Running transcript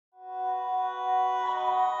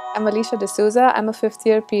I'm Alisha DSouza. I'm a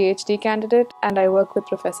fifth-year PhD candidate and I work with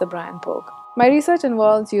Professor Brian Pogue. My research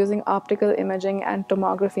involves using optical imaging and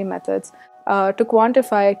tomography methods to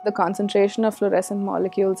quantify the concentration of fluorescent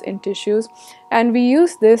molecules in tissues, and we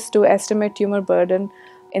use this to estimate tumor burden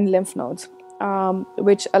in lymph nodes,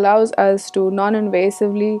 which allows us to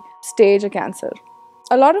non-invasively stage a cancer.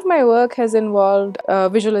 A lot of my work has involved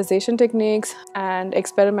visualization techniques and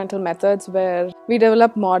experimental methods where we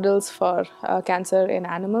develop models for cancer in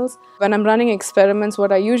animals. When I'm running experiments,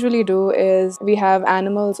 what I usually do is we have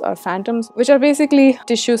animals or phantoms, which are basically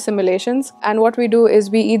tissue simulations. And what we do is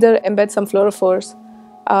we either embed some fluorophores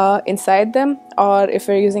inside them, or if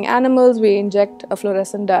we're using animals, we inject a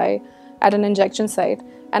fluorescent dye at an injection site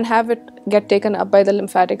and have it get taken up by the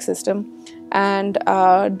lymphatic system and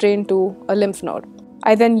drained to a lymph node.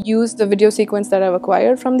 I then use the video sequence that I've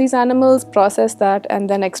acquired from these animals, process that, and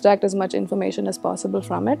then extract as much information as possible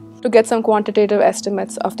from it to get some quantitative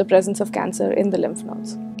estimates of the presence of cancer in the lymph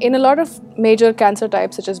nodes. In a lot of major cancer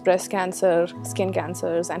types such as breast cancer, skin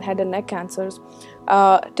cancers, and head and neck cancers,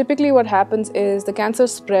 typically what happens is the cancer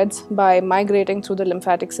spreads by migrating through the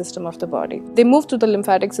lymphatic system of the body. They move through the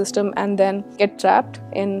lymphatic system and then get trapped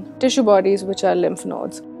in tissue bodies, which are lymph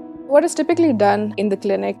nodes. What is typically done in the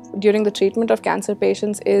clinic during the treatment of cancer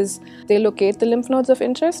patients is they locate the lymph nodes of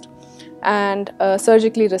interest and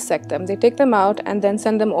surgically resect them. They take them out and then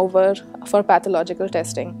send them over for pathological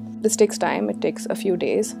testing. This takes time, it takes a few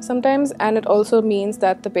days sometimes, and it also means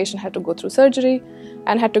that the patient had to go through surgery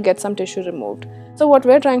and had to get some tissue removed. So what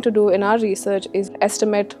we're trying to do in our research is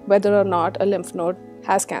estimate whether or not a lymph node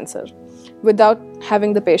has cancer without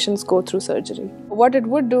having the patients go through surgery. What it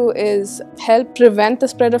would do is help prevent the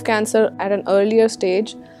spread of cancer at an earlier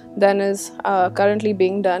stage than is currently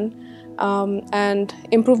being done, and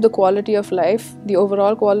improve the quality of life, the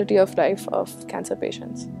overall quality of life of cancer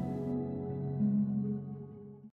patients.